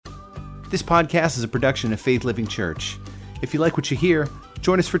This podcast is a production of Faith Living Church. If you like what you hear,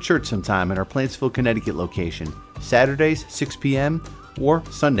 join us for church sometime at our Plantsville, Connecticut location, Saturdays, 6 p.m., or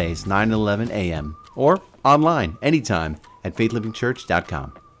Sundays, 9 and 11 a.m., or online anytime at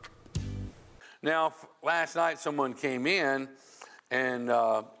faithlivingchurch.com. Now, last night someone came in and,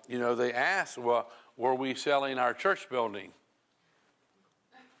 they asked, well, were we selling our church building?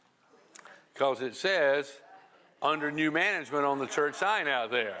 Because it says under new management on the church sign out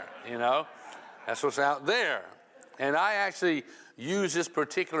there, That's what's out there. And I actually used this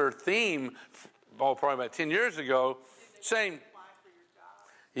particular theme, probably about 10 years ago, saying,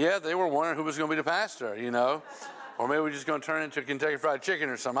 yeah, they were wondering who was going to be the pastor, Or maybe we're just going to turn into Kentucky Fried Chicken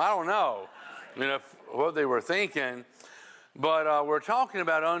or something. I don't know, what they were thinking. But we're talking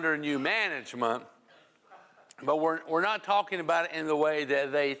about under new management, but we're not talking about it in the way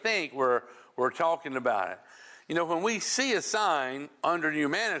that they think we're talking about it. When we see a sign under new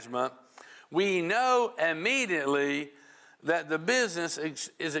management, we know immediately that the business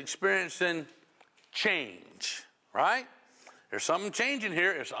is experiencing change, right? There's something changing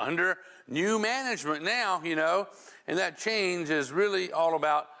here. It's under new management now, and that change is really all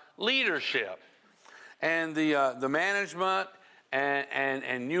about leadership and the management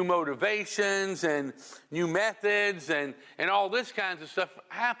and new motivations and new methods and all this kinds of stuff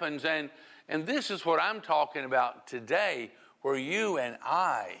happens. And this is what I'm talking about today, where you and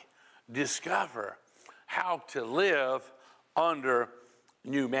I discover how to live under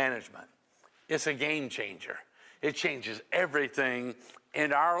new management. It's a game changer. It changes everything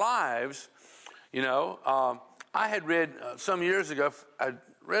in our lives. I had read some years ago, I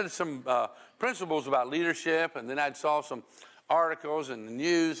read some principles about leadership, and then I saw some articles in the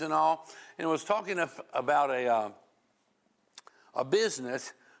news and all, and it was talking about a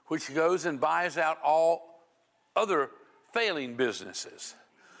business which goes and buys out all other failing businesses.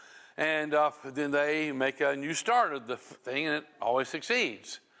 And then they make a new start of the thing, and it always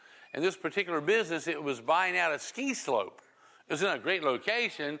succeeds. And this particular business, it was buying out a ski slope. It was in a great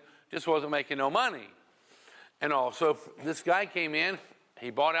location, just wasn't making no money. And also, this guy came in, he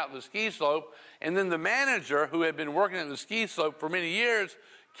bought out the ski slope, and then the manager, who had been working at the ski slope for many years,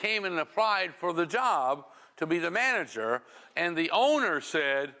 came and applied for the job to be the manager. And the owner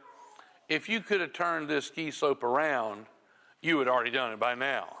said, if you could have turned this ski slope around, you had already done it by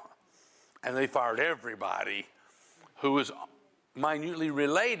now. And they fired everybody who was minutely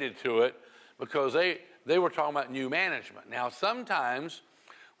related to it because they were talking about new management. Now, sometimes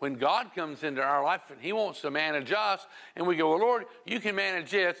when God comes into our life and he wants to manage us, and we go, well, Lord, you can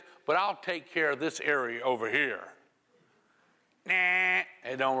manage this, but I'll take care of this area over here. Nah,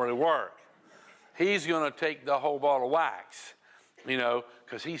 it don't really work. He's going to take the whole ball of wax,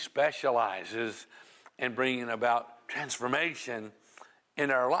 because he specializes in bringing about transformation in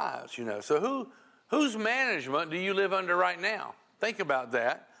our lives, So whose management do you live under right now? Think about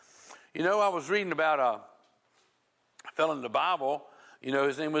that. I was reading about a fellow in the Bible,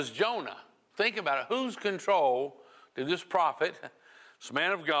 his name was Jonah. Think about it. Whose control did this prophet, this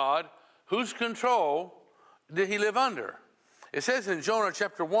man of God, whose control did he live under? It says in Jonah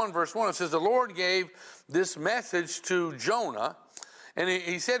chapter 1, verse 1, it says, the Lord gave this message to Jonah, and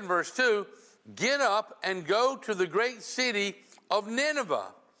he said in verse 2, get up and go to the great city of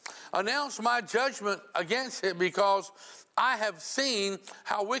Nineveh. Announce my judgment against it, because I have seen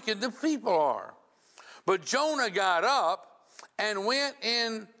how wicked the people are. But Jonah got up and went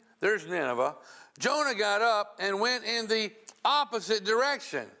in, there's Nineveh. Jonah got up and went in the opposite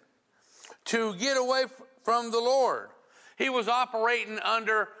direction to get away from the Lord. He was operating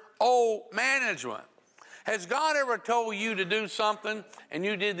under old management. Has God ever told you to do something and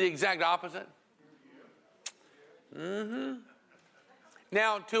you did the exact opposite? Mm-hmm.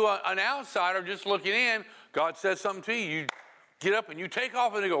 Now, to an outsider just looking in, God says something to you. You get up and you take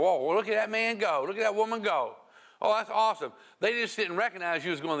off and they go, oh, well, look at that man go. Look at that woman go. Oh, that's awesome. They just didn't recognize you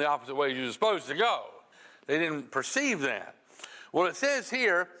was going the opposite way you were supposed to go. They didn't perceive that. Well, it says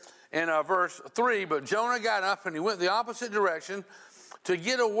here in verse 3, but Jonah got up and he went the opposite direction to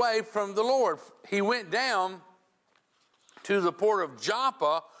get away from the Lord. He went down to the port of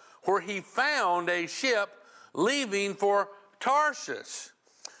Joppa, where he found a ship leaving for Tarshish,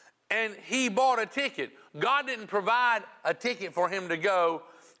 and he bought a ticket. God didn't provide a ticket for him to go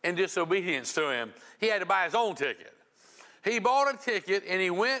in disobedience to him. He had to buy his own ticket. He bought a ticket and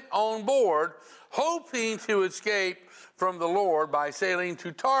he went on board, hoping to escape from the Lord by sailing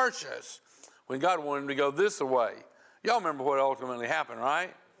to Tarshish, when God wanted him to go this way. Y'all remember what ultimately happened,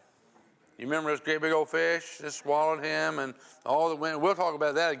 right? You remember this great big old fish that swallowed him and all the wind. We'll talk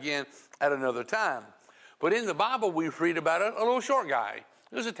about that again at another time. But in the Bible, we read about a little short guy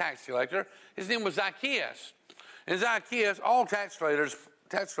He was a tax collector. His name was Zacchaeus. And Zacchaeus, all tax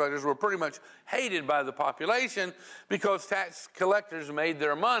collectors were pretty much hated by the population because tax collectors made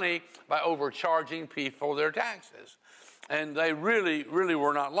their money by overcharging people their taxes. And they really, really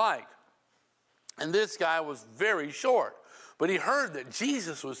were not liked. And this guy was very short. But he heard that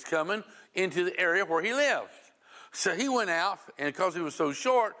Jesus was coming into the area where he lived. So he went out, and because he was so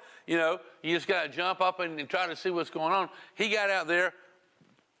short, you just got to jump up and try to see what's going on. He got out there,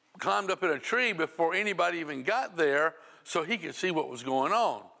 climbed up in a tree before anybody even got there so he could see what was going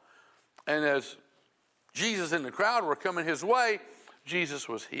on. And as Jesus and the crowd were coming his way, Jesus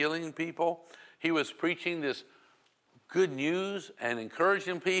was healing people. He was preaching this good news and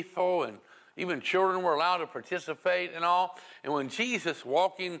encouraging people, and even children were allowed to participate and all. And when Jesus,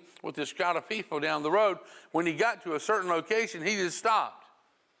 walking with this crowd of people down the road, when he got to a certain location, he just stopped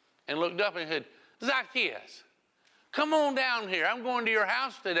and looked up and said, Zacchaeus, come on down here. I'm going to your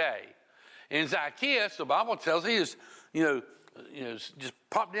house today. And Zacchaeus, the Bible tells, he just, just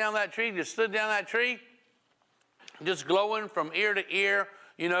popped down that tree, just stood down that tree, just glowing from ear to ear,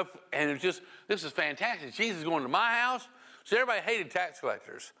 and it's just, this is fantastic. Jesus is going to my house. So everybody hated tax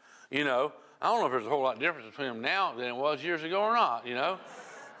collectors. I don't know if there's a whole lot of difference between them now than it was years ago or not,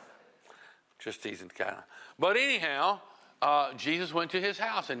 Just teasing, kind of. But anyhow, Jesus went to his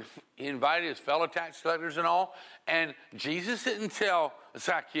house, and he invited his fellow tax collectors and all. And Jesus didn't tell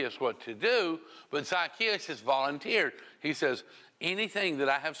Zacchaeus what to do, but Zacchaeus just volunteered. He says, anything that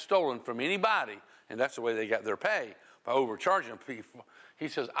I have stolen from anybody, and that's the way they got their pay, by overcharging people, he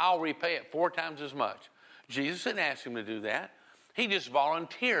says, I'll repay it 4 times as much. Jesus didn't ask him to do that. He just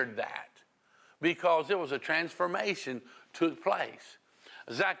volunteered that because there was a transformation took place.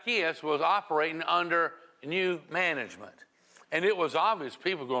 Zacchaeus was operating under new management. And it was obvious,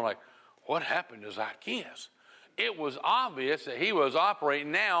 people going like, what happened to Zacchaeus? It was obvious that he was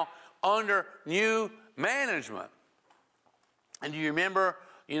operating now under new management. And do you remember,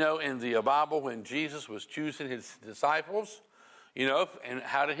 in the Bible when Jesus was choosing his disciples, and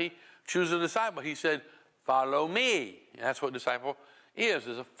how did he choose a disciple? He said, follow me. And that's what disciple is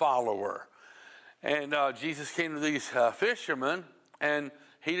a follower. And Jesus came to these fishermen, and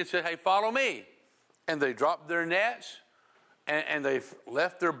he just said, hey, follow me. And they dropped their nets, and they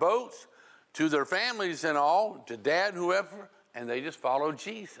left their boats to their families and all, to dad, whoever, and they just followed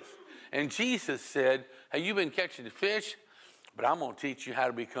Jesus. And Jesus said, hey, you've been catching fish, but I'm going to teach you how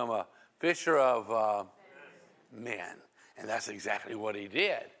to become a fisher of men. And that's exactly what he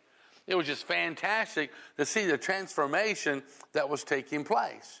did. It was just fantastic to see the transformation that was taking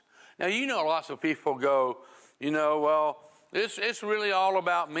place. Now, lots of people go, well, it's really all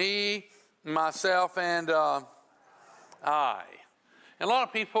about me, myself, and I. And a lot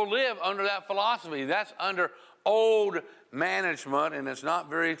of people live under that philosophy. That's under old management, and it's not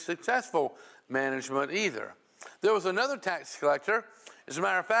very successful management either. There was another tax collector. As a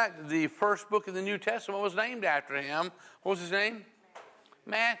matter of fact, the first book of the New Testament was named after him. What was his name?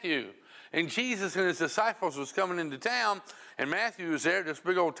 Matthew. And Jesus and his disciples was coming into town, and Matthew was there, this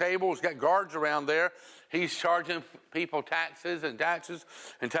big old table. He's got guards around there. He's charging people taxes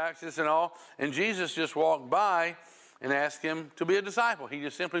and all. And Jesus just walked by and asked him to be a disciple. He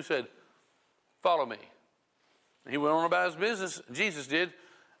just simply said, follow me. He went on about his business, Jesus did,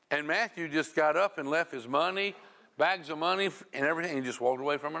 and Matthew just got up and left his money, bags of money, and everything, and he just walked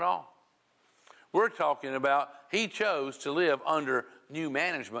away from it all. We're talking about he chose to live under new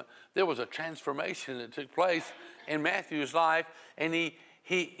management. There was a transformation that took place in Matthew's life, and he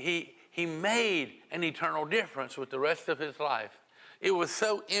made an eternal difference with the rest of his life. It was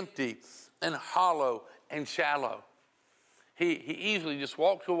so empty and hollow and shallow. He easily just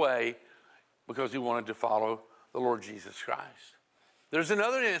walked away because he wanted to follow the Lord Jesus Christ. There's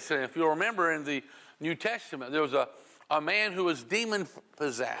another incident, if you'll remember, in the New Testament. There was a man who was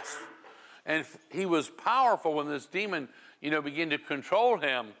demon-possessed. And he was powerful when this demon, began to control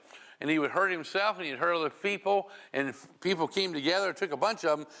him. And he would hurt himself, and he'd hurt other people. And people came together, took a bunch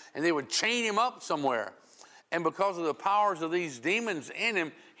of them, and they would chain him up somewhere. And because of the powers of these demons in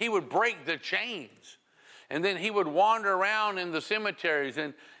him, he would break the chains. And then he would wander around in the cemeteries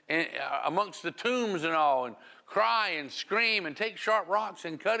and amongst the tombs and all, and cry and scream and take sharp rocks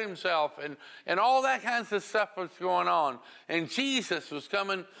and cut himself, and all that kinds of stuff was going on. And Jesus was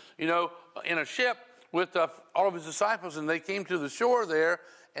coming, in a ship with all of his disciples, and they came to the shore there,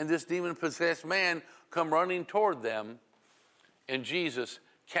 and this demon-possessed man come running toward them, and Jesus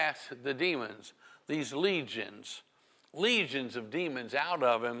cast the demons, these legions of demons out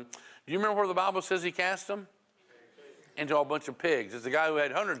of him. Do you remember where the Bible says he cast them? Into a bunch of pigs. It's a guy who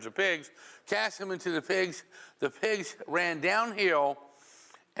had hundreds of pigs, cast them into the pigs. The pigs ran downhill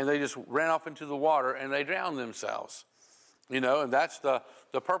and they just ran off into the water and they drowned themselves. And that's the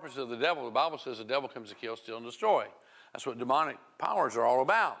purpose of the devil. The Bible says the devil comes to kill, steal, and destroy. That's what demonic powers are all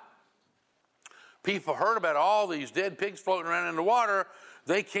about. People heard about all these dead pigs floating around in the water.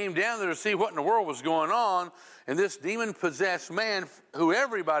 They came down there to see what in the world was going on. And this demon-possessed man, who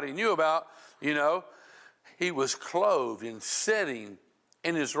everybody knew about, he was clothed and sitting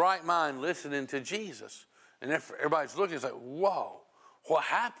in his right mind listening to Jesus. And everybody's looking, it's like, whoa, what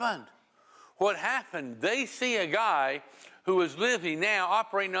happened? What happened? They see a guy who is living now,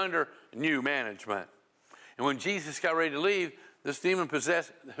 operating under new management. And when Jesus got ready to leave, this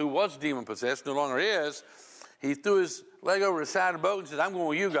demon-possessed, who was demon-possessed, no longer is, he threw his leg over the side of the boat and said, I'm going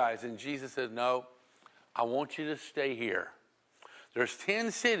with you guys. And Jesus said, no, I want you to stay here. There's 10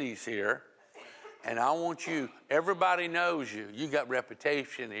 cities here, and I want you, everybody knows you. You got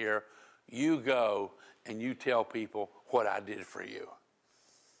reputation here. You go and you tell people what I did for you.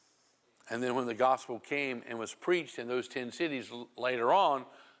 And then when the gospel came and was preached in those 10 cities later on,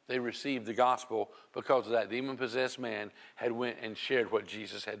 they received the gospel because of that demon-possessed man had went and shared what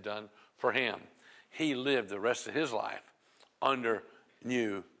Jesus had done for him. He lived the rest of his life under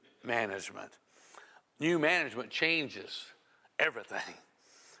new management. New management changes everything.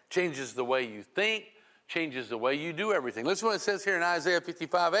 Changes the way you think, changes the way you do everything. Listen to what it says here in Isaiah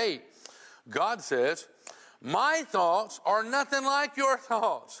 55:8. God says, my thoughts are nothing like your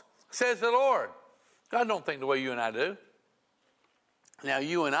thoughts, says the Lord. God don't think the way you and I do. Now,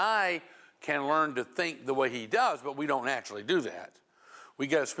 you and I can learn to think the way he does, but we don't actually do that. We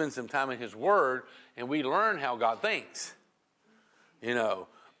got to spend some time in his word, and we learn how God thinks. We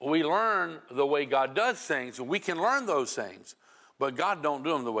learn the way God does things, and we can learn those things, but God don't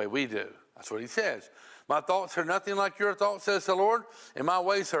do them the way we do. That's what he says. My thoughts are nothing like your thoughts, says the Lord, and my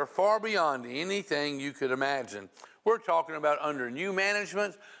ways are far beyond anything you could imagine. We're talking about under new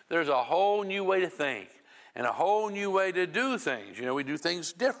management, there's a whole new way to think. And a whole new way to do things. We do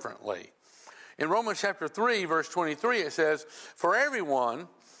things differently. In Romans chapter 3, verse 23, it says, for everyone,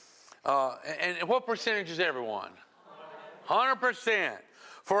 and what percentage is everyone? 100%.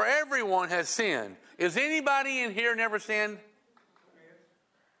 For everyone has sinned. Is anybody in here never sinned?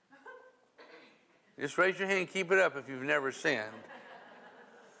 Just raise your hand and keep it up if you've never sinned.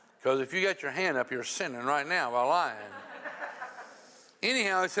 Because if you got your hand up, you're sinning right now by lying.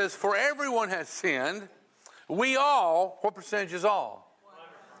 Anyhow, it says, for everyone has sinned. We all, what percentage is all?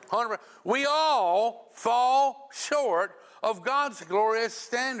 100%. We all fall short of God's glorious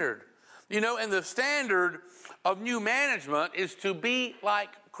standard. And the standard of new management is to be like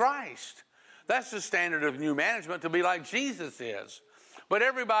Christ. That's the standard of new management, to be like Jesus is. But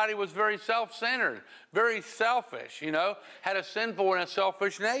everybody was very self-centered, very selfish, had a sinful and a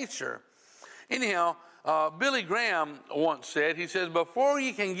selfish nature. Anyhow, Billy Graham once said, he says, before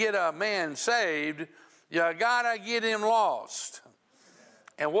you can get a man saved, you got to get him lost.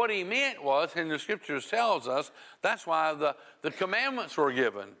 And what he meant was, and the scriptures tells us, that's why the commandments were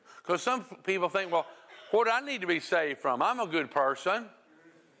given. Because some people think, well, what do I need to be saved from? I'm a good person.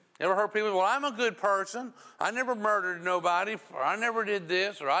 You ever heard people, well, I'm a good person. I never murdered nobody, or I never did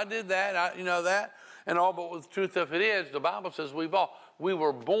this, or I did that, that. And all, but the truth of it is, the Bible says we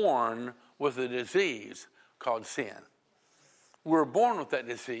were born with a disease called sin. We were born with that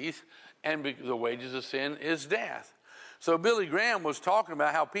disease, and the wages of sin is death. So Billy Graham was talking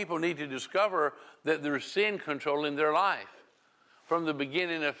about how people need to discover that there's sin controlling their life from the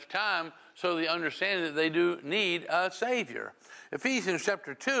beginning of time, so they understand that they do need a Savior. Ephesians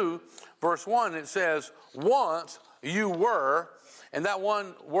chapter 2, verse 1, it says, once you were, and that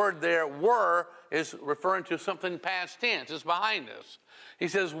one word there, were, is referring to something past tense. It's behind us. He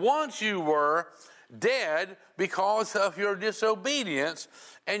says, once you were dead because of your disobedience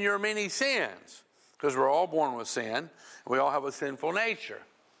and your many sins. Because we're all born with sin. We all have a sinful nature.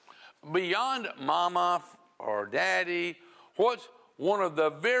 Beyond mama or daddy, what's one of the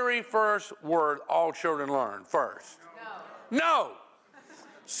very first words all children learn first? No.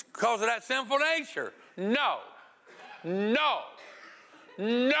 It's because of that sinful nature. No. No.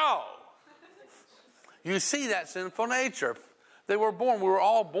 No. You see that sinful nature. We were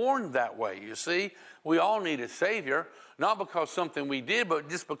all born that way, you see. We all need a Savior, not because something we did, but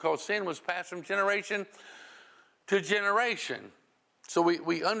just because sin was passed from generation to generation. So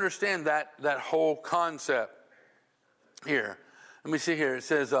we understand that whole concept here. Let me see here. It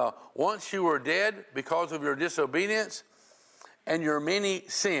says, once you were dead because of your disobedience and your many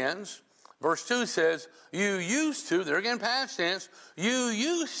sins. Verse 2 says, you used to, there again past tense, you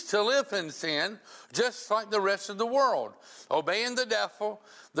used to live in sin just like the rest of the world, obeying the devil,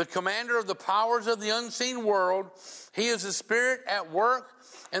 the commander of the powers of the unseen world. He is the spirit at work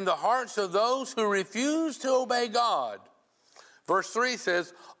in the hearts of those who refuse to obey God. Verse 3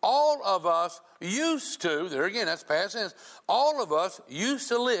 says, all of us used to, there again, that's past tense, all of us used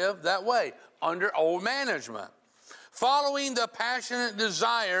to live that way, under old management, following the passionate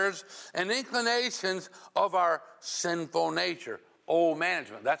desires and inclinations of our sinful nature. Old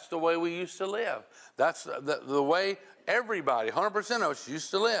management, that's the way we used to live. That's the way everybody, 100% of us, used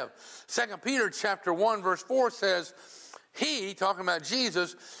to live. 2 Peter chapter 1, verse 4 says, He, talking about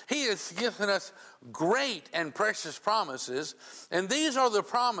Jesus, He has given us great and precious promises, and these are the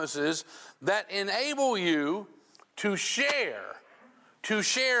promises that enable you to share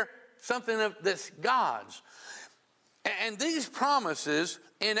something that's God's. And these promises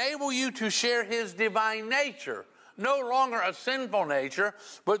enable you to share His divine nature. No longer a sinful nature,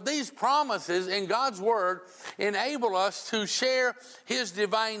 but these promises in God's Word enable us to share His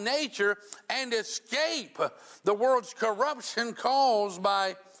divine nature and escape the world's corruption caused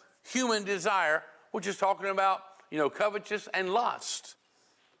by human desire, which is talking about, covetous and lust.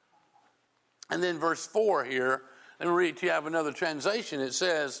 And then verse 4 here, let me read it to you. I have another translation. It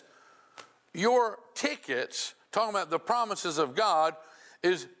says, your tickets, talking about the promises of God,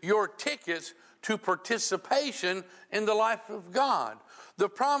 is your tickets to participation in the life of God. The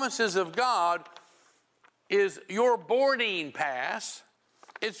promises of God is your boarding pass.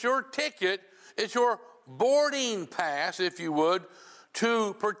 It's your ticket. It's your boarding pass, if you would,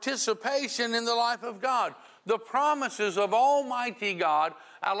 to participation in the life of God. The promises of Almighty God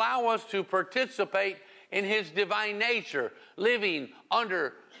allow us to participate in His divine nature, living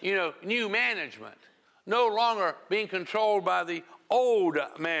under, new management, no longer being controlled by the old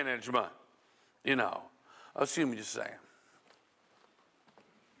management. Excuse me just a second.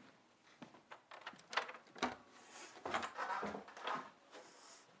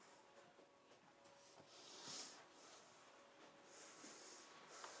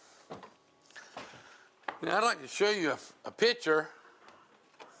 Now, I'd like to show you a picture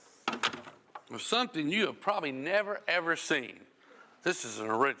of something you have probably never, ever seen. This is an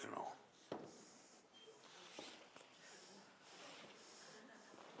original.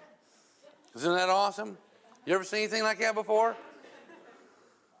 Isn't that awesome? You ever seen anything like that before?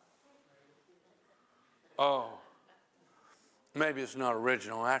 Oh, maybe it's not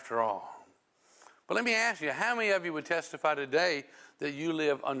original after all. But let me ask you, how many of you would testify today that you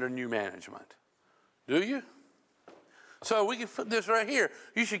live under new management? Do you? So we can put this right here.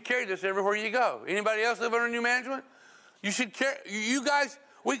 You should carry this everywhere you go. Anybody else live under new management? You should carry, you guys,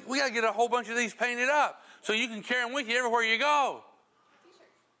 we got to get a whole bunch of these painted up so you can carry them with you everywhere you go.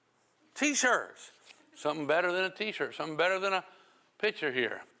 T-shirts. Something better than a T-shirt. Something better than a picture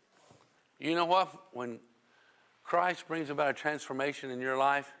here. You know what? When Christ brings about a transformation in your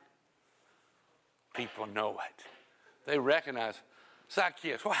life, people know it. They recognize,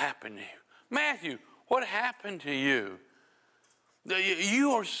 Zacchaeus, what happened to you? Matthew, what happened to you?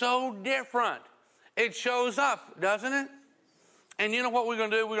 You are so different. It shows up, doesn't it? And you know what we're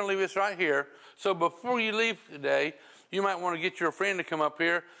going to do? We're going to leave this right here. So before you leave today, you might want to get your friend to come up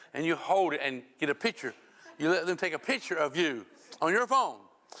here and you hold it and get a picture. You let them take a picture of you on your phone.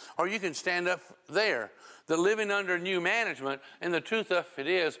 Or you can stand up there. The living under new management, and the truth of it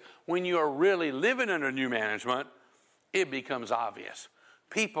is, when you are really living under new management, it becomes obvious.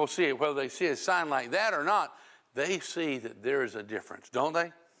 People see it, whether they see a sign like that or not, they see that there is a difference, don't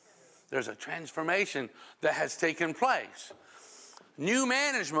they? There's a transformation that has taken place. New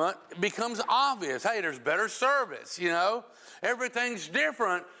management becomes obvious. Hey, there's better service, Everything's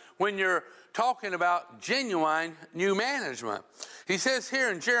different when you're talking about genuine new management. He says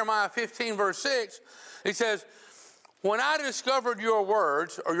here in Jeremiah 15, verse 6, he says, when I discovered your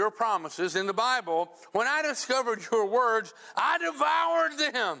words, or your promises in the Bible, when I discovered your words, I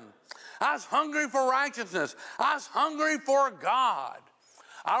devoured them. I was hungry for righteousness. I was hungry for God.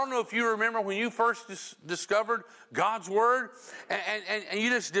 I don't know if you remember when you first discovered God's Word and you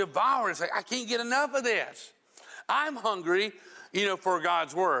just devoured it. It's like, I can't get enough of this. I'm hungry, for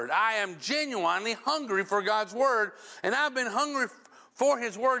God's Word. I am genuinely hungry for God's Word, and I've been hungry for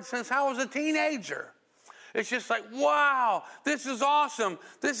His Word since I was a teenager. It's just like, wow, this is awesome.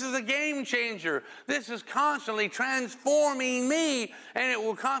 This is a game changer. This is constantly transforming me, and it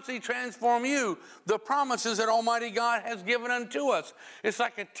will constantly transform you. The promises that Almighty God has given unto us. It's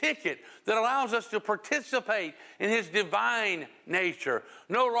like a ticket that allows us to participate in His divine nature,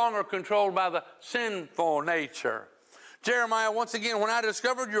 no longer controlled by the sinful nature. Jeremiah, once again, when I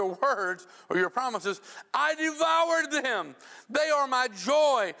discovered your words or your promises, I devoured them. They are my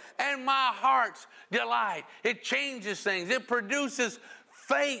joy and my heart's delight. It changes things. It produces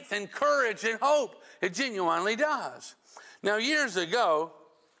faith and courage and hope. It genuinely does. Now, years ago,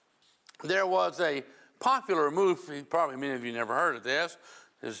 there was a popular movie, probably many of you never heard of this,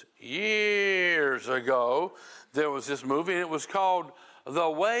 is years ago, there was this movie, and it was called The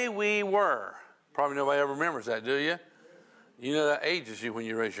Way We Were. Probably nobody ever remembers that, do you? You know that ages you when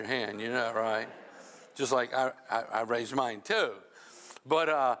you raise your hand, you know, right? Just like I raised mine too.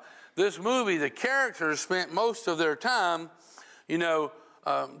 But this movie, the characters spent most of their time,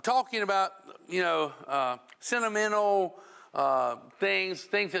 talking about, sentimental things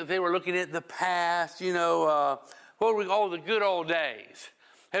that they were looking at the past, what we call the good old days.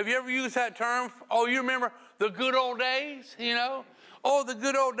 Have you ever used that term? Oh, you remember the good old days, Oh, the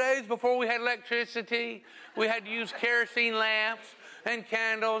good old days before we had electricity. We had to use kerosene lamps and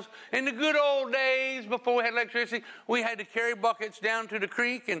candles. In the good old days before we had electricity, we had to carry buckets down to the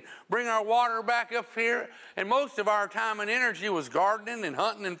creek and bring our water back up here. And most of our time and energy was gardening and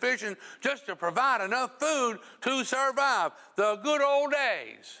hunting and fishing just to provide enough food to survive. The good old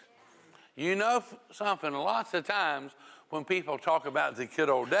days. You know something, lots of times when people talk about the good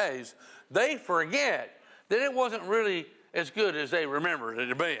old days, they forget that it wasn't really as good as they remembered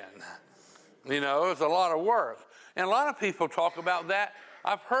it being. It was a lot of work. And a lot of people talk about that.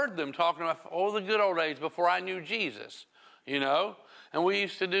 I've heard them talking about, the good old days before I knew Jesus, And we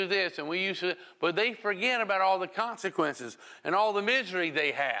used to do this, and but they forget about all the consequences and all the misery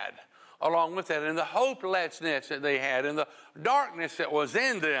they had along with that, and the hopelessness that they had, and the darkness that was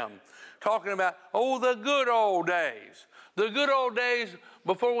in them. Talking about, the good old days. The good old days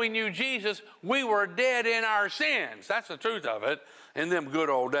before we knew Jesus, we were dead in our sins. That's the truth of it, in them good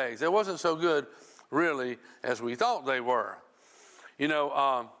old days. It wasn't so good, really, as we thought they were.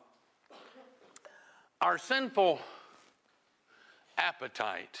 Our sinful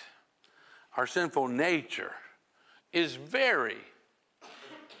appetite, our sinful nature is very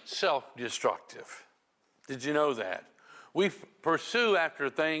self-destructive. Did you know that? We pursue after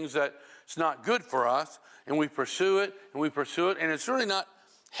things that's not good for us, and we pursue it, and it's really not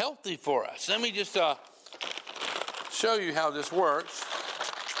healthy for us. Let me just show you how this works.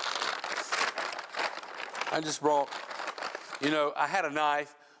 I just brought, I had a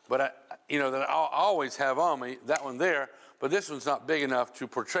knife, but that I always have on me, that one there, but this one's not big enough to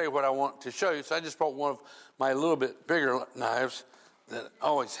portray what I want to show you, so I just brought one of my little bit bigger knives that I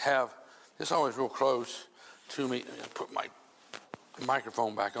always have. It's always real close to me. I put my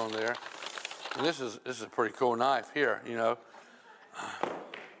microphone back on there. And this is a pretty cool knife here,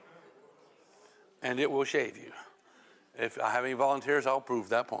 and it will shave you. If I have any volunteers, I'll prove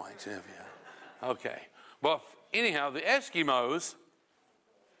that point. Okay. But anyhow, the Eskimos,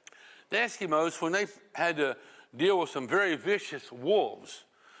 when they had to deal with some very vicious wolves,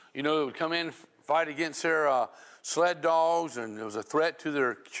 they would come in, fight against their sled dogs, and there was a threat to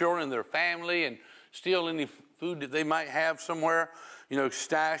their children, their family, and steal any food that they might have somewhere,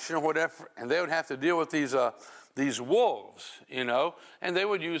 stashing or whatever, and they would have to deal with these wolves, and they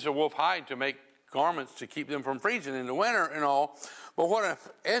would use their wolf hide to make garments to keep them from freezing in the winter and all. But what an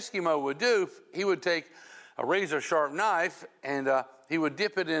Eskimo would do, he would take a razor sharp knife and he would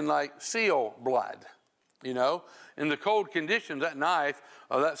dip it in like seal blood, In the cold conditions, that knife,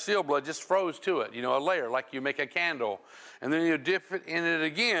 that seal blood just froze to it, a layer like you make a candle. And then he'd dip it in it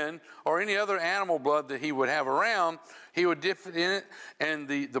again, or any other animal blood that he would have around, he would dip it in it, and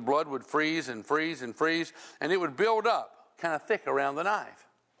the blood would freeze and freeze and freeze, and it would build up kind of thick around the knife.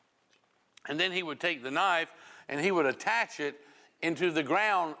 And then he would take the knife and he would attach it into the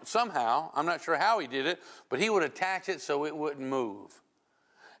ground somehow. I'm not sure how he did it, but he would attach it so it wouldn't move.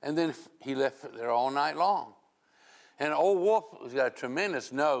 And then he left it there all night long. And old wolf has got a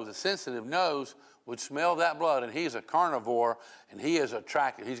tremendous nose, a sensitive nose, would smell that blood, and he's a carnivore, and he is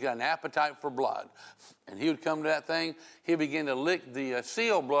attracted. He's got an appetite for blood. And he would come to that thing, he'd begin to lick the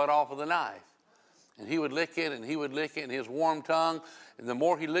seal blood off of the knife. And he would lick it, and he would lick it, and his warm tongue, and the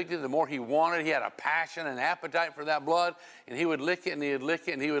more he licked it, the more he wanted. He had a passion and appetite for that blood, and he would lick it, and he would lick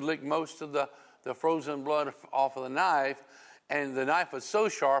it, and he would lick most of the frozen blood off of the knife. And the knife was so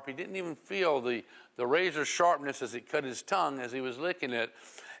sharp, he didn't even feel the razor sharpness as it cut his tongue as he was licking it.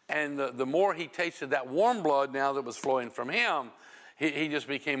 And the more he tasted that warm blood now that was flowing from him, he just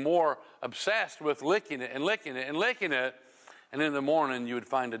became more obsessed with licking it and licking it and licking it. And in the morning, you would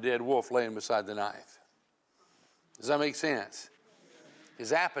find a dead wolf laying beside the knife. Does that make sense?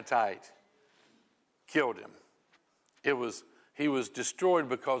 His appetite killed him. He was destroyed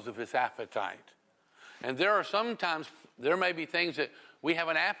because of his appetite. And there may be things that we have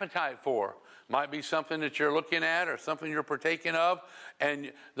an appetite for. Might be something that you're looking at or something you're partaking of.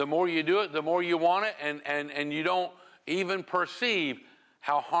 And the more you do it, the more you want it. And you don't even perceive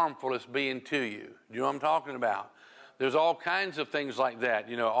how harmful it's being to you. Do you know what I'm talking about? There's all kinds of things like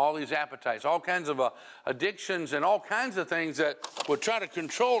that, all these appetites, all kinds of addictions and all kinds of things that will try to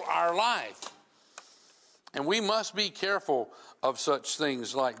control our life. And we must be careful of such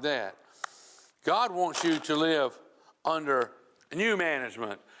things like that. God wants you to live under new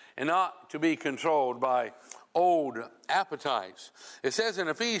management and not to be controlled by old appetites. It says in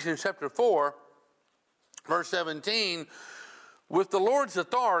Ephesians chapter 4, verse 17, with the Lord's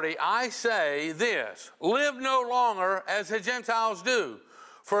authority, I say this, live no longer as the Gentiles do,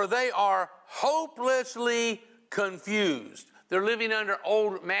 for they are hopelessly confused. They're living under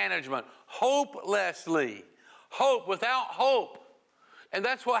old management, hopelessly. Hope, without hope. And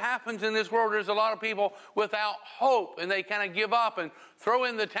that's what happens in this world. There's a lot of people without hope, and they kind of give up and throw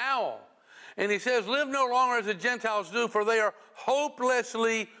in the towel. And he says, live no longer as the Gentiles do, for they are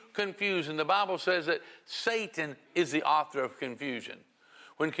hopelessly confused. And the Bible says that Satan is the author of confusion.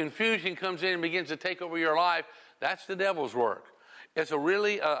 When confusion comes in and begins to take over your life, that's the devil's work. It's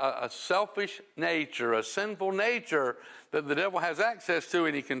a selfish nature, a sinful nature that the devil has access to,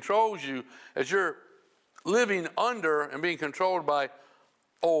 and he controls you as you're living under and being controlled by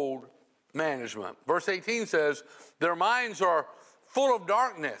old management. Verse 18 says, their minds are full of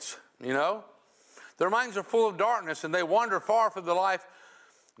darkness, Their minds are full of darkness, and they wander far from the life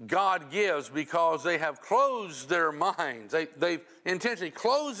God gives because they have closed their minds. They've intentionally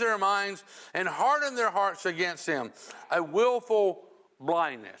closed their minds and hardened their hearts against Him. A willful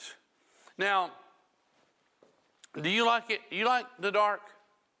blindness. Now, do you like it? You like the dark?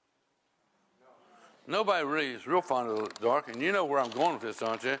 Nobody really is real fond of the dark, and you know where I'm going with this,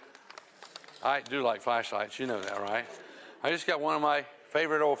 don't you? I do like flashlights. You know that, right? I just got one of my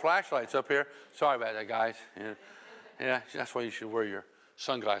favorite old flashlights up here. Sorry about that, guys. Yeah, that's why you should wear your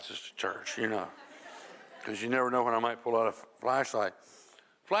sunglasses to church, because you never know when I might pull out a flashlight.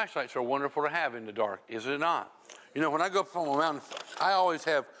 Flashlights are wonderful to have in the dark, is it not? When I go up on a mountain, I always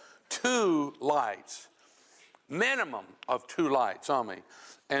have 2 lights, minimum of 2 lights on me.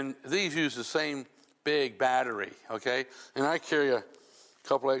 And these use the same big battery, okay? And I carry a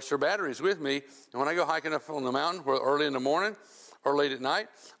couple extra batteries with me. And when I go hiking up on the mountain, early in the morning or late at night,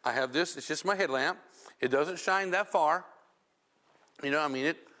 I have this. It's just my headlamp. It doesn't shine that far.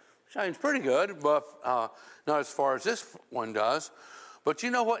 It shines pretty good, but not as far as this one does. But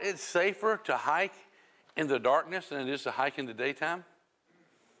you know what? It's safer to hike in the darkness than it is to hike in the daytime.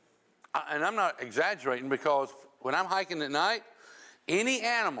 And I'm not exaggerating, because when I'm hiking at night, any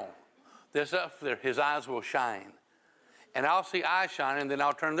animal that's up there, his eyes will shine. And I'll see eyes shining, and then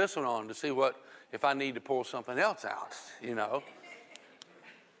I'll turn this one on to see if I need to pull something else out,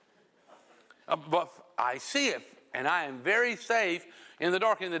 But I see it, and I am very safe in the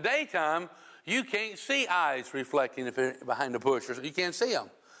dark. In the daytime, you can't see eyes reflecting behind the bush. You can't see them.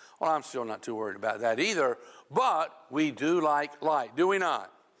 Well, I'm still not too worried about that either. But we do like light, do we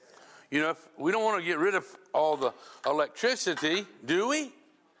not? If we don't want to get rid of all the electricity, do we?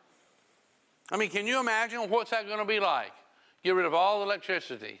 Can you imagine what's that going to be like? Get rid of all the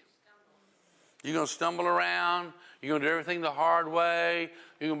electricity. You're going to stumble around. You're going to do everything the hard way.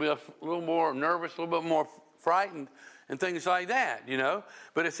 You're going to be a little more nervous, a little bit more frightened, and things like that,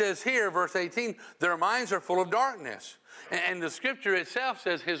 But it says here, verse 18, their minds are full of darkness. And the scripture itself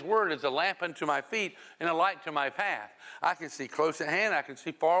says His word is a lamp unto my feet and a light to my path. I can see close at hand. I can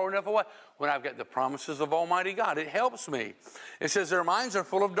see far enough away. When I've got the promises of Almighty God, it helps me. It says their minds are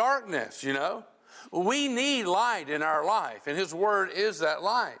full of darkness, We need light in our life, and His word is that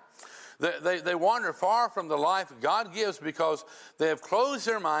light. They wander far from the life God gives because they have closed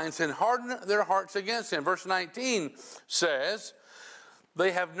their minds and hardened their hearts against Him. Verse 19 says,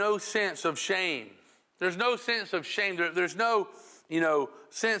 they have no sense of shame. There's no sense of shame. There's no,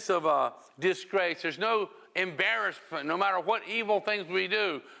 sense of disgrace. There's no embarrassment. No matter what evil things we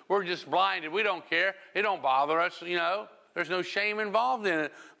do, we're just blinded. We don't care. It don't bother us, There's no shame involved in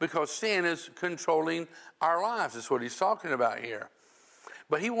it because sin is controlling our lives. That's what he's talking about here.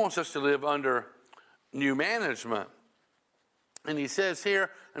 But he wants us to live under new management. And he says here,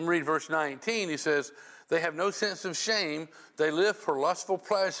 and read verse 19, he says, they have no sense of shame. They live for lustful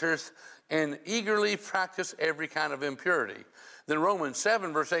pleasures and eagerly practice every kind of impurity. Then Romans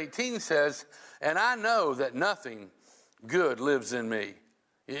 7 verse 18 says, and I know that nothing good lives in me.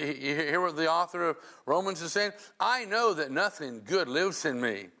 You hear what the author of Romans is saying? I know that nothing good lives in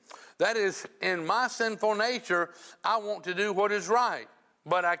me. That is, in my sinful nature, I want to do what is right,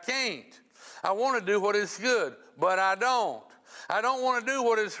 but I can't. I want to do what is good, but I don't. I don't want to do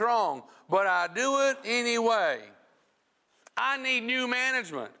what is wrong, but I do it anyway. I need new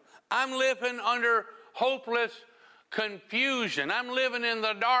management. I'm living under hopeless confusion. I'm living in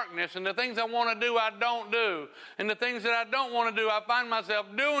the darkness, and the things I want to do, I don't do. And the things that I don't want to do, I find myself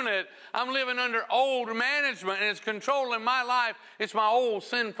doing it. I'm living under old management, and it's controlling my life. It's my old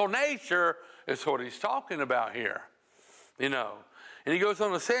sinful nature. It's what he's talking about here. You know. And he goes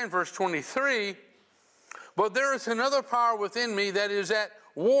on to say in verse 23, but there is another power within me that is at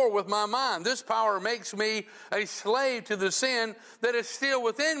war with my mind. This power makes me a slave to the sin that is still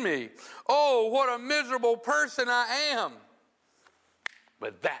within me. Oh, what a miserable person I am.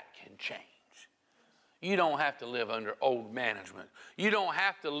 But that can change. You don't have to live under old management. You don't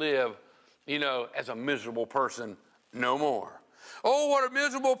have to live, as a miserable person no more. Oh, what a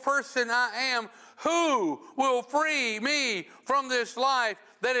miserable person I am. Who will free me from this life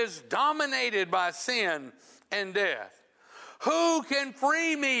that is dominated by sin and death? Who can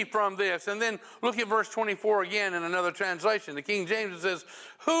free me from this? And then look at verse 24 again in another translation. The King James says,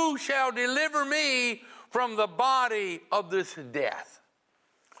 who shall deliver me from the body of this death?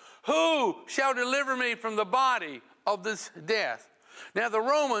 Who shall deliver me from the body of this death? Now, the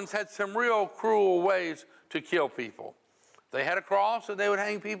Romans had some real cruel ways to kill people. They had a cross that they would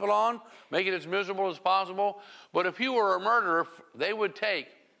hang people on, make it as miserable as possible. But if you were a murderer, they would take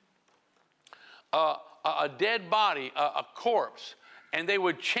a dead body, a corpse, and they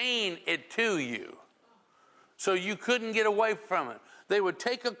would chain it to you so you couldn't get away from it. They would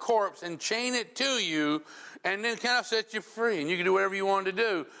take a corpse and chain it to you and then kind of set you free. And you could do whatever you wanted to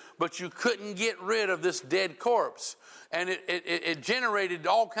do, but you couldn't get rid of this dead corpse. And it generated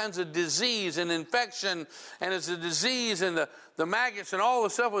all kinds of disease and infection. And as the disease and the maggots and all the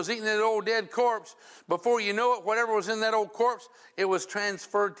stuff was eating that old dead corpse, before you know it, whatever was in that old corpse, it was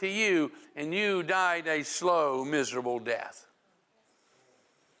transferred to you, and you died a slow, miserable death.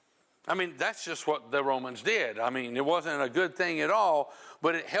 I mean, that's just what the Romans did. I mean, it wasn't a good thing at all,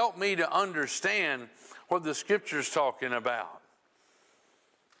 but it helped me to understand what the Scripture's talking about.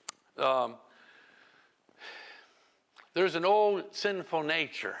 There's an old sinful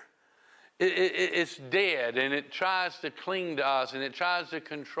nature. It's dead, and it tries to cling to us, and it tries to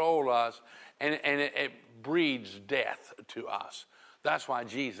control us, and it breeds death to us. That's why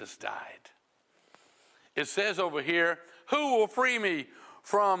Jesus died. It says over here, who will free me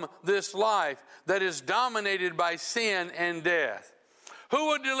from this life that is dominated by sin and death? Who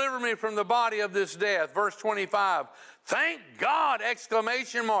will deliver me from the body of this death? Verse 25, thank God,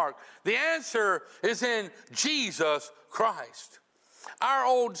 exclamation mark. The answer is in Jesus Christ. Our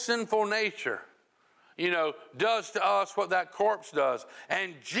old sinful nature, does to us what that corpse does.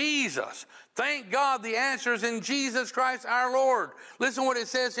 And Jesus, thank God the answer is in Jesus Christ our Lord. Listen what it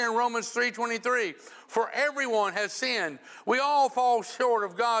says here in Romans 3:23. For everyone has sinned. We all fall short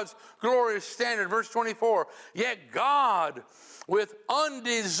of God's glorious standard. Verse 24. Yet God, with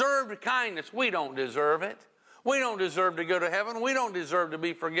undeserved kindness, we don't deserve it. We don't deserve to go to heaven. We don't deserve to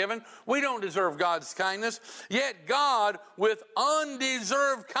be forgiven. We don't deserve God's kindness. Yet God, with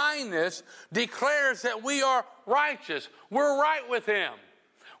undeserved kindness, declares that we are righteous. We're right with Him.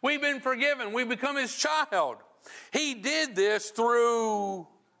 We've been forgiven. We've become His child. He did this through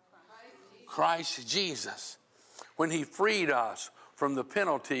Christ Jesus when He freed us from the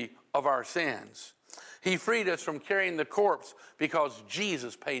penalty of our sins. He freed us from carrying the corpse because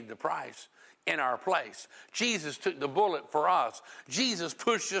Jesus paid the price in our place. Jesus took the bullet for us. Jesus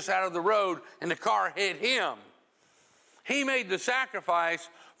pushed us out of the road and the car hit Him. He made the sacrifice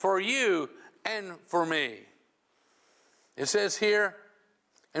for you and for me. It says here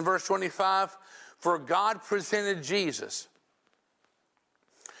in verse 25, for God presented Jesus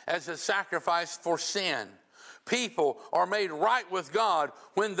as a sacrifice for sin. People are made right with God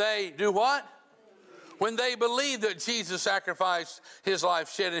when they do what? When they believe that Jesus sacrificed His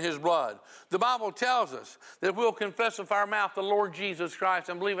life, shedding His blood. The Bible tells us that if we'll confess with our mouth the Lord Jesus Christ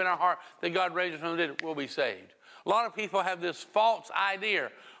and believe in our heart that God raised Him from the dead, we'll be saved. A lot of people have this false idea.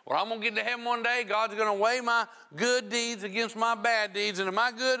 Well, I'm going to get to heaven one day. God's going to weigh my good deeds against my bad deeds. And if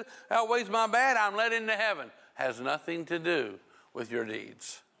my good outweighs my bad, I'm let into heaven. Has nothing to do with your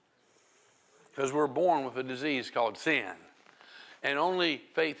deeds. Because we're born with a disease called sin. And only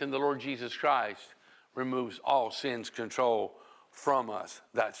faith in the Lord Jesus Christ removes all sin's control from us.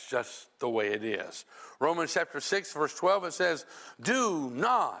 That's just the way it is. Romans chapter 6, verse 12, it says, do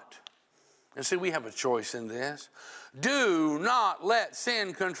not, and see, we have a choice in this, do not let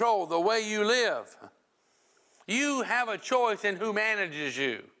sin control the way you live. You have a choice in who manages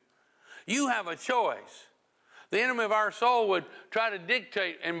you. You have a choice. The enemy of our soul would try to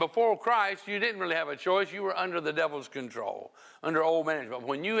dictate, and before Christ, you didn't really have a choice. You were under the devil's control, under old management.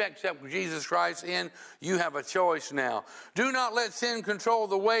 When you accept Jesus Christ in, you have a choice now. Do not let sin control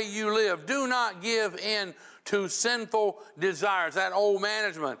the way you live. Do not give in to sinful desires, that old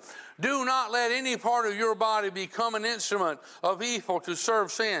management. Do not let any part of your body become an instrument of evil to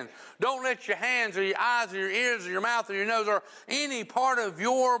serve sin. Don't let your hands or your eyes or your ears or your mouth or your nose or any part of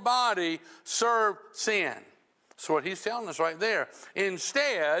your body serve sin. That's what he's telling us right there.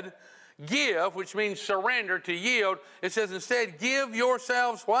 Instead, give, which means surrender, to yield. It says instead, give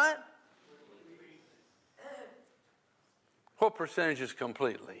yourselves what? What percentage is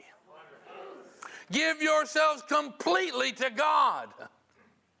completely? Give yourselves completely to God.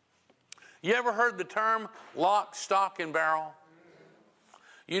 You ever heard the term lock, stock, and barrel?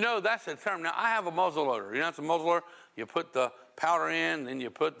 You know, that's a term. Now, I have a muzzle loader. You know, it's a muzzle loader. You put the powder in, then you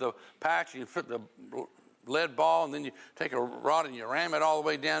put the patch, you put the lead ball, and then you take a rod and you ram it all the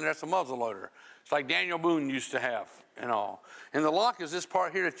way down there. That's a muzzle loader. It's like Daniel Boone used to have and all. And the lock is this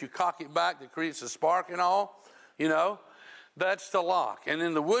part here that you cock it back that creates a spark and all, you know. That's the lock. And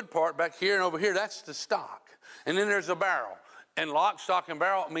then the wood part back here and over here, that's the stock. And then there's a barrel. And lock, stock, and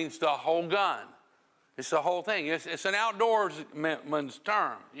barrel means the whole gun. It's the whole thing. It's an outdoorsman's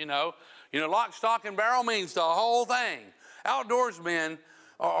term, you know. You know, lock, stock, and barrel means the whole thing. Outdoorsmen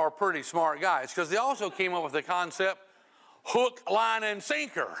are pretty smart guys because they also came up with the concept hook, line, and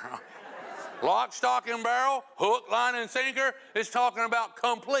sinker. Lock, stock, and barrel, hook, line, and sinker is talking about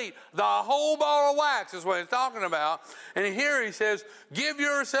complete. The whole ball of wax is what it's talking about. And here he says, give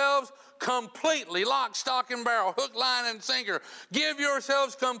yourselves completely, lock, stock, and barrel, hook, line, and sinker. Give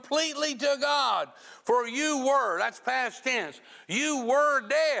yourselves completely to God. For you were, that's past tense, you were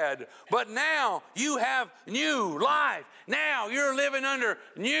dead, but now you have new life. Now you're living under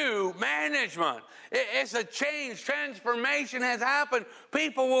new management. It's a change. Transformation has happened.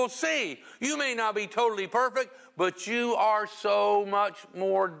 People will see. You may not be totally perfect, but you are so much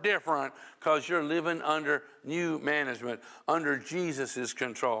more different because you're living under new management, under Jesus'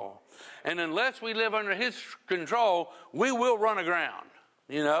 control. And unless we live under his control, we will run aground,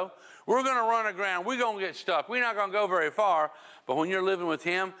 you know. We're going to run aground. We're going to get stuck. We're not going to go very far. But when you're living with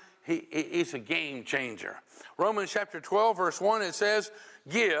him, he's a game changer. Romans chapter 12, verse 1, it says,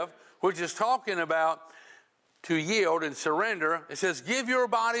 give, which is talking about to yield and surrender. It says, give your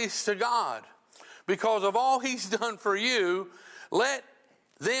bodies to God. Because of all he's done for you, let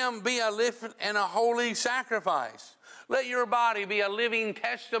them be a living and a holy sacrifice. Let your body be a living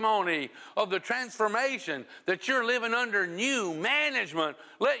testimony of the transformation that you're living under new management.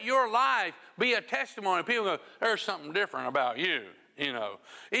 Let your life be a testimony. People go, there's something different about you, you know.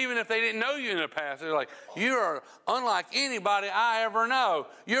 Even if they didn't know you in the past, they're like, you are unlike anybody I ever know.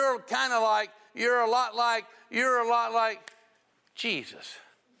 You're a lot like Jesus.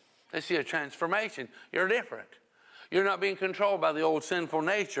 They see a transformation. You're different. You're not being controlled by the old sinful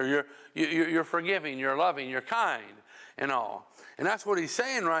nature. You're forgiving, you're loving, you're kind. And all. And that's what he's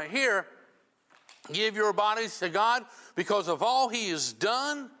saying right here. Give your bodies to God because of all he has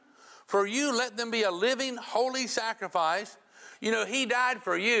done for you. Let them be a living, holy sacrifice. You know, he died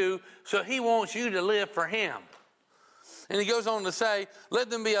for you, so he wants you to live for him. And he goes on to say, let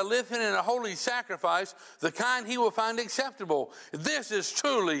them be a living and a holy sacrifice, the kind he will find acceptable. This is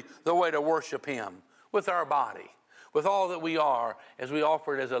truly the way to worship him, with our body. With all that we are, as we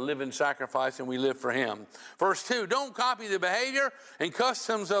offer it as a living sacrifice and we live for him. Verse 2, don't copy the behavior and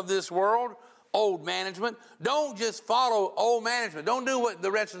customs of this world, old management. Don't just follow old management. Don't do what the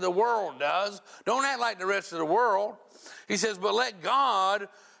rest of the world does. Don't act like the rest of the world. He says, but let God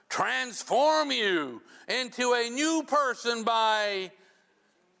transform you into a new person by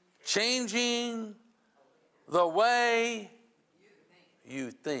changing the way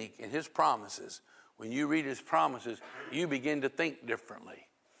you think. And his promises. When you read his promises, you begin to think differently.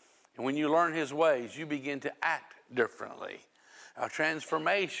 And when you learn his ways, you begin to act differently. A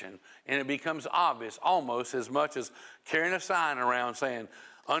transformation, and it becomes obvious almost as much as carrying a sign around saying,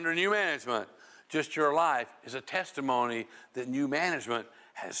 under new management, just your life is a testimony that new management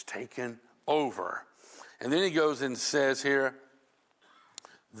has taken over. And then he goes and says here,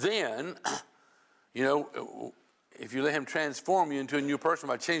 then, you know, if you let him transform you into a new person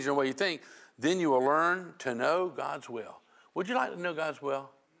by changing the way you think, then you will learn to know God's will. Would you like to know God's will?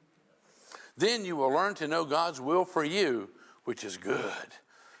 Then you will learn to know God's will for you, which is good,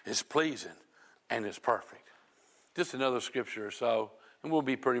 is pleasing, and is perfect. Just another scripture or so, and we'll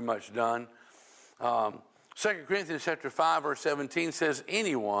be pretty much done. 2 Corinthians chapter 5, verse 17 says,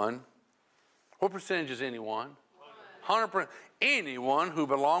 anyone, what percentage is anyone? 100%. Anyone who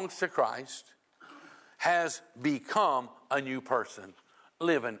belongs to Christ has become a new person,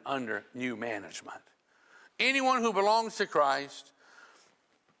 living under new management. Anyone who belongs to Christ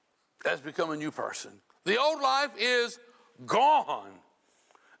has become a new person. The old life is gone.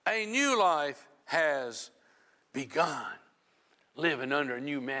 A new life has begun, living under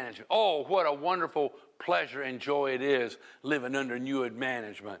new management. Oh, what a wonderful pleasure and joy it is living under new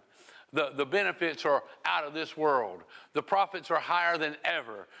management. The benefits are out of this world. The profits are higher than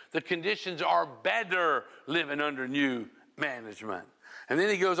ever. The conditions are better living under new management. And then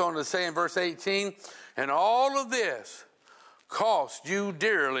he goes on to say in verse 18, and all of this cost you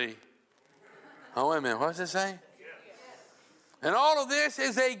dearly. Oh, wait a minute. What does it say? And all of this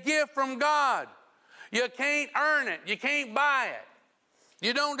is a gift from God. You can't earn it. You can't buy it.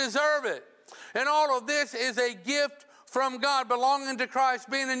 You don't deserve it. And all of this is a gift from God, belonging to Christ,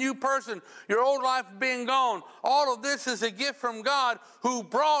 being a new person, your old life being gone. All of this is a gift from God who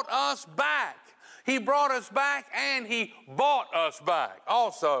brought us back. He brought us back and he bought us back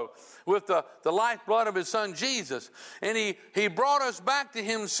also with the lifeblood of his son Jesus. And he brought us back to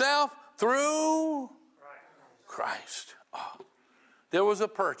himself through Christ. Oh, there was a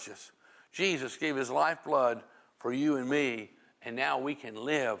purchase. Jesus gave his lifeblood for you and me, and now we can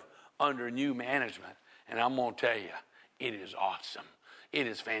live under new management. And I'm going to tell you, it is awesome. It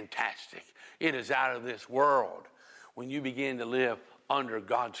is fantastic. It is out of this world when you begin to live under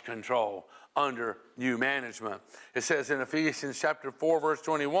God's control, under new management. It says in Ephesians chapter 4, verse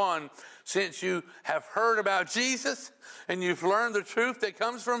 21, since you have heard about Jesus and you've learned the truth that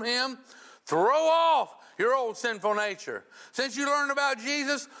comes from him, throw off your old sinful nature. Since you learned about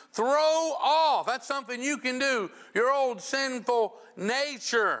Jesus, throw off. That's something you can do. Your old sinful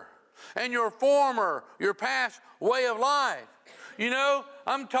nature and your past way of life. You know,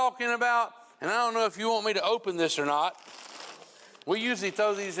 I'm talking about, and I don't know if you want me to open this or not. We usually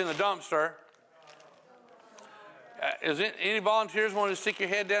throw these in the dumpster. Any volunteers want to stick your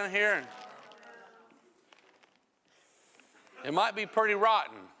head down here? And it might be pretty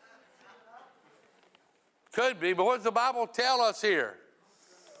rotten. Could be, but what does the Bible tell us here?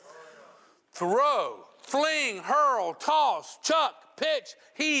 Throw, fling, hurl, toss, chuck, pitch,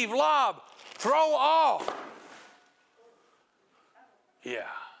 heave, lob, throw off. Yeah.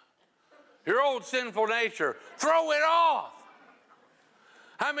 Your old sinful nature, throw it off.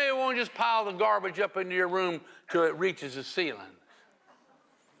 How many want to just pile the garbage up into your room till it reaches the ceiling?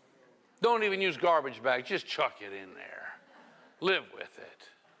 Don't even use garbage bags, just chuck it in there. Live with it,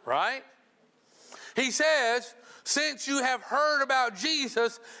 right? He says, since you have heard about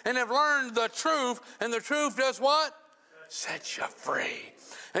Jesus and have learned the truth, and the truth does what? Sets you free.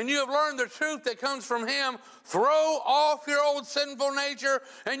 And you have learned the truth that comes from him, throw off your old sinful nature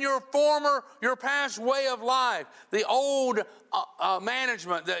and your past way of life, the old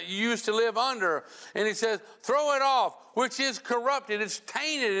management that you used to live under. And he says, throw it off, which is corrupted. It's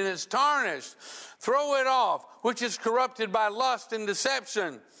tainted and it's tarnished. Throw it off, which is corrupted by lust and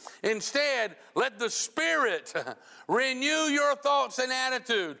deception. Instead, let the Spirit renew your thoughts and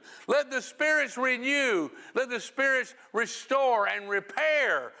attitude. Let the Spirit renew. Let the Spirit restore and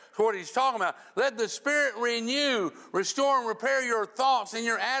repair. That's what he's talking about. Let the Spirit renew, restore, and repair your thoughts and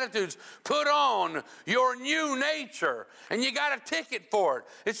your attitudes. Put on your new nature. And you got a ticket for it.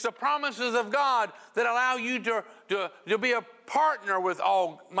 It's the promises of God that allow you to be a partner with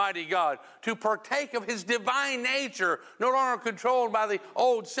Almighty God, to partake of his divine nature, no longer controlled by the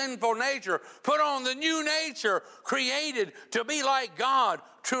old sinful nature. Put on the new nature, created to be like God,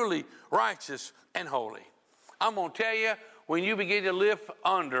 truly righteous and holy. I'm going to tell you, when you begin to live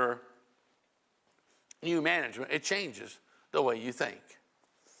under new management, it changes the way you think.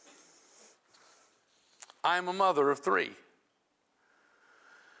 I'm a mother of 3.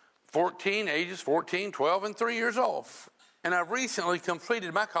 Ages 14, 12, and 3 years old. And I've recently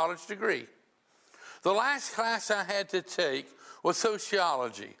completed my college degree. The last class I had to take was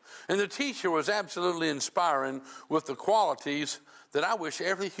sociology. And the teacher was absolutely inspiring with the qualities that I wish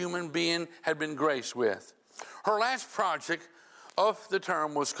every human being had been graced with. Her last project of the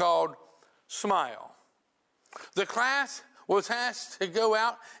term was called Smile. The class was asked to go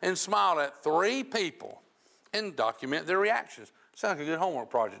out and smile at 3 people and document their reactions. Sounds like a good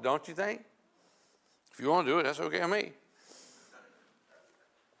homework project, don't you think? If you want to do it, that's okay with me.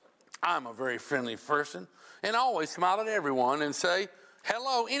 I'm a very friendly person, and I always smile at everyone and say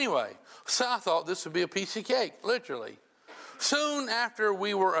hello anyway. So I thought this would be a piece of cake, literally. Soon after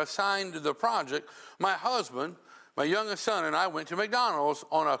we were assigned to the project, my husband, my youngest son, and I went to McDonald's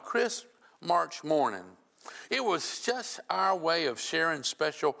on a crisp March morning. It was just our way of sharing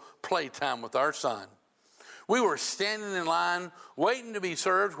special playtime with our son. We were standing in line waiting to be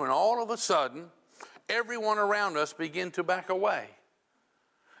served when all of a sudden everyone around us began to back away.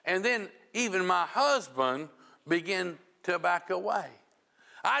 And then even my husband began to back away.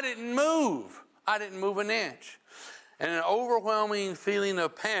 I didn't move. I didn't move an inch. And an overwhelming feeling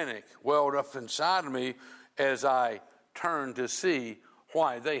of panic welled up inside of me as I turned to see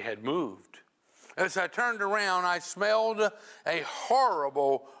why they had moved. As I turned around, I smelled a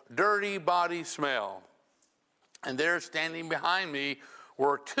horrible, dirty body smell. And there, standing behind me,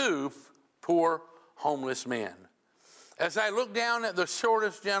 were two poor homeless men. As I looked down at the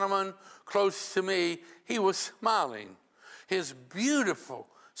shortest gentleman close to me, he was smiling. His beautiful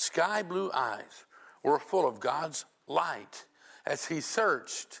sky blue eyes were full of God's light as he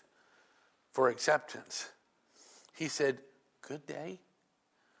searched for acceptance. He said, "Good day,"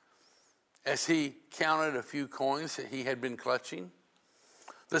 as he counted a few coins that he had been clutching.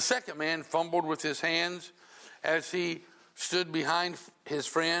 The second man fumbled with his hands as he stood behind his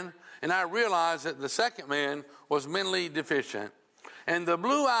friend, and I realized that the second man was mentally deficient, and the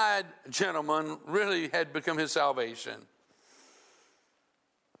blue-eyed gentleman really had become his salvation.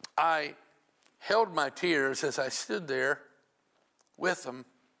 I held my tears as I stood there with them,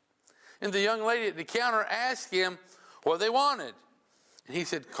 and the young lady at the counter asked him what they wanted. And he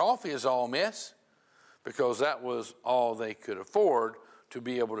said, "Coffee is all, miss," because that was all they could afford to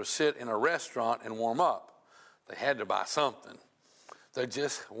be able to sit in a restaurant and warm up. They had to buy something. They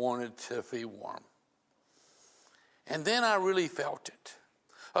just wanted to be warm. And then I really felt it.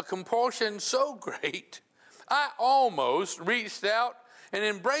 A compulsion so great, I almost reached out and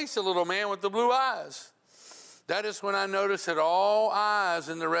embraced the little man with the blue eyes. That is when I noticed that all eyes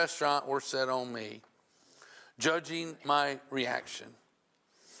in the restaurant were set on me, judging my reaction.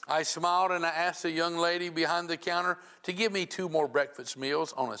 I smiled and I asked the young lady behind the counter to give me 2 more breakfast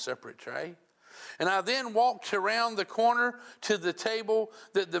meals on a separate tray. And I then walked around the corner to the table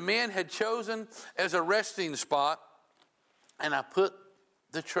that the men had chosen as a resting spot, and I put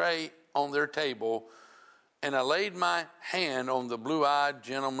the tray on their table, and I laid my hand on the blue-eyed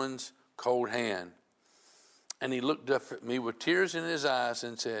gentleman's cold hand. And he looked up at me with tears in his eyes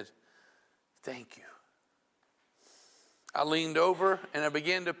and said, "Thank you." I leaned over and I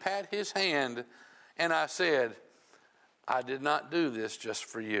began to pat his hand, and I said, "I did not do this just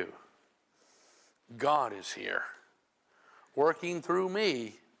for you. God is here, working through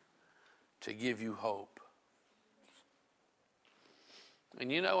me to give you hope."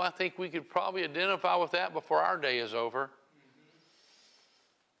 And you know, I think we could probably identify with that before our day is over.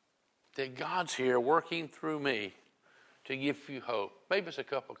 That God's here working through me to give you hope. Maybe it's a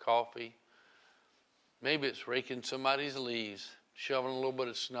cup of coffee. Maybe it's raking somebody's leaves, shoveling a little bit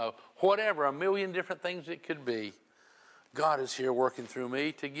of snow. Whatever, a million different things it could be. God is here working through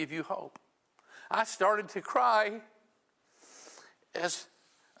me to give you hope. I started to cry as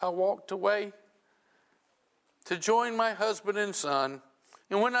I walked away to join my husband and son.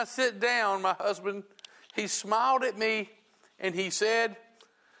 And when I sit down, my husband, he smiled at me and he said,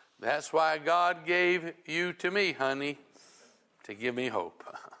 "That's why God gave you to me, honey, to give me hope."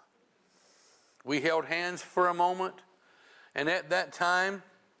 We held hands for a moment, and at that time,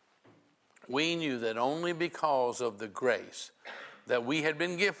 we knew that only because of the grace that we had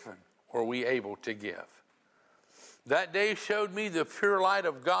been given were we able to give. That day showed me the pure light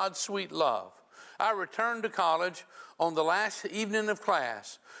of God's sweet love. I returned to college on the last evening of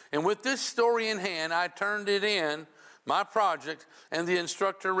class, and with this story in hand, I turned it in, my project, and the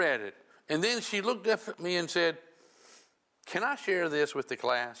instructor read it. And then she looked up at me and said, "Can I share this with the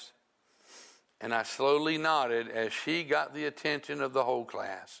class?" And I slowly nodded as she got the attention of the whole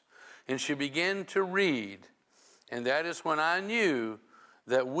class. And she began to read, and that is when I knew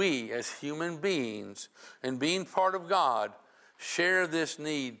that we as human beings, and being part of God, share this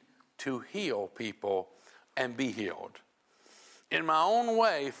need to heal people and be healed. In my own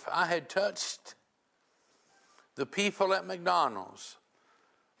way, I had touched the people at McDonald's,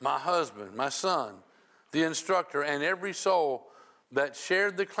 my husband, my son, the instructor, and every soul that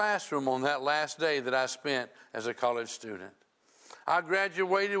shared the classroom on that last day that I spent as a college student. I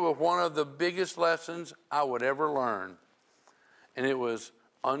graduated with one of the biggest lessons I would ever learn, and it was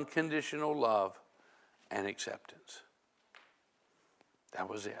unconditional love and acceptance. That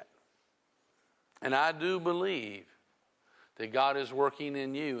was it. And I do believe that God is working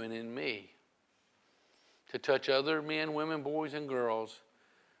in you and in me to touch other men, women, boys, and girls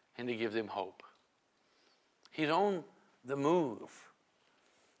and to give them hope. He's on the move,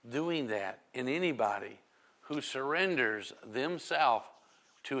 doing that in anybody who surrenders themselves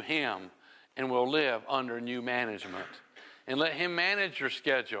to Him and will live under new management. And let Him manage your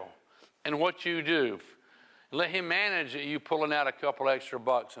schedule and what you do. Let Him manage you pulling out a couple extra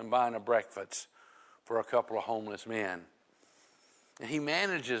bucks and buying a breakfast for a couple of homeless men. And he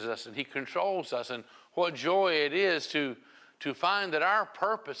manages us and he controls us. And what joy it is to find that our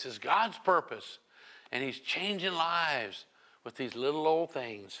purpose is God's purpose. And he's changing lives with these little old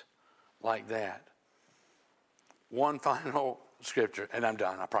things like that. One final scripture, and I'm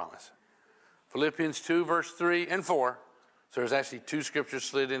done, I promise. Philippians 2, verse 3 and 4. So there's actually two scriptures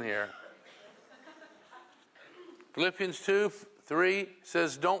slid in here. Philippians 2, 3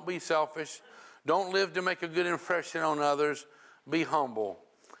 says, don't be selfish. Don't live to make a good impression on others. Be humble,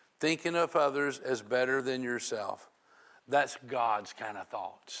 thinking of others as better than yourself. That's God's kind of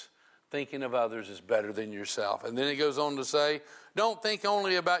thoughts. Thinking of others is better than yourself. And then it goes on to say, don't think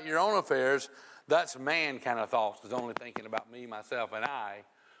only about your own affairs. That's man kind of thoughts. It's only thinking about me, myself, and I.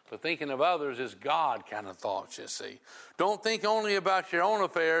 But thinking of others is God kind of thoughts, you see. Don't think only about your own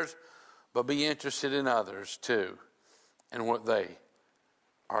affairs, but be interested in others too and what they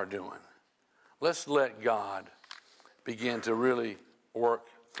are doing. Let's let God begin to really work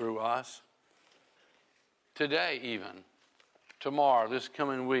through us. Today even, tomorrow, this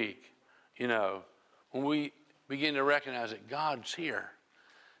coming week, when we begin to recognize that God's here,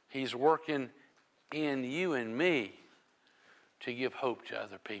 he's working in you and me to give hope to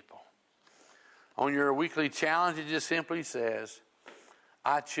other people. On your weekly challenge, it just simply says,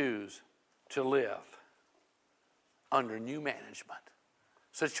 I choose to live under new management.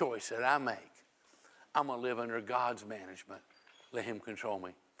 It's a choice that I make. I'm going to live under God's management. Let him control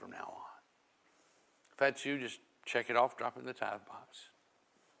me from now on. If that's you, just check it off, drop it in the tithe box.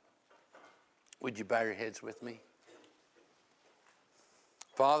 Would you bow your heads with me?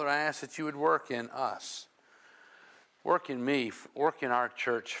 Father, I ask that you would work in us. Work in me, work in our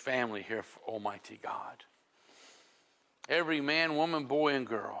church family here, Almighty God. Every man, woman, boy, and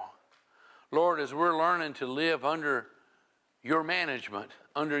girl. Lord, as we're learning to live under your management,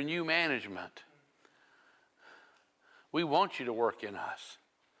 under new management, we want you to work in us.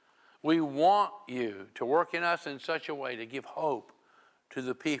 We want you to work in us in such a way to give hope to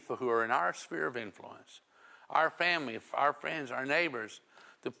the people who are in our sphere of influence, our family, our friends, our neighbors,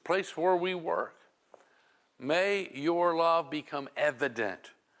 the place where we work. May your love become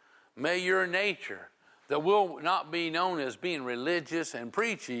evident. May your nature, that will not be known as being religious and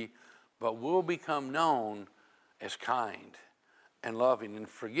preachy, but will become known as kind and loving and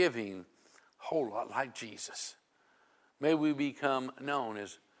forgiving, a whole lot like Jesus. May we become known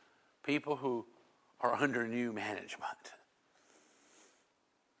as people who are under new management.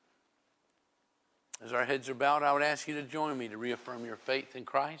 As our heads are bowed, I would ask you to join me to reaffirm your faith in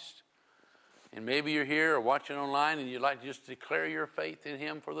Christ. And maybe you're here or watching online and you'd like to just declare your faith in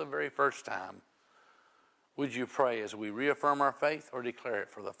him for the very first time. Would you pray as we reaffirm our faith or declare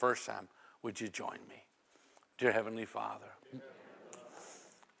it for the first time? Would you join me? Dear Heavenly Father,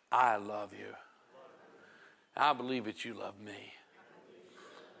 I love you. I believe that you love me.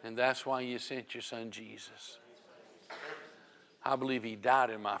 And that's why you sent your son Jesus. I believe he died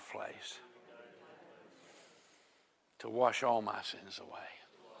in my place to wash all my sins away.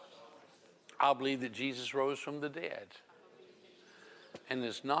 I believe that Jesus rose from the dead and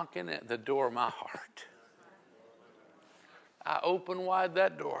is knocking at the door of my heart. I open wide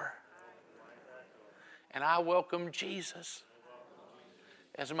that door and I welcome Jesus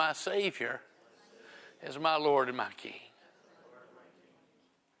as my Savior, as my Lord and my King.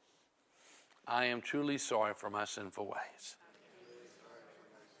 I am truly sorry for my sinful ways.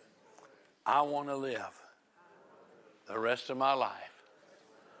 I want to live the rest of my life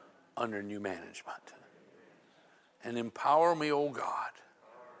under new management. And empower me, oh God,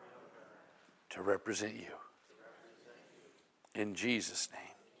 to represent you. In Jesus'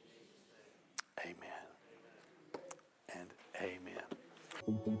 name, amen and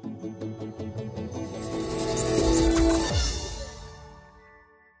amen.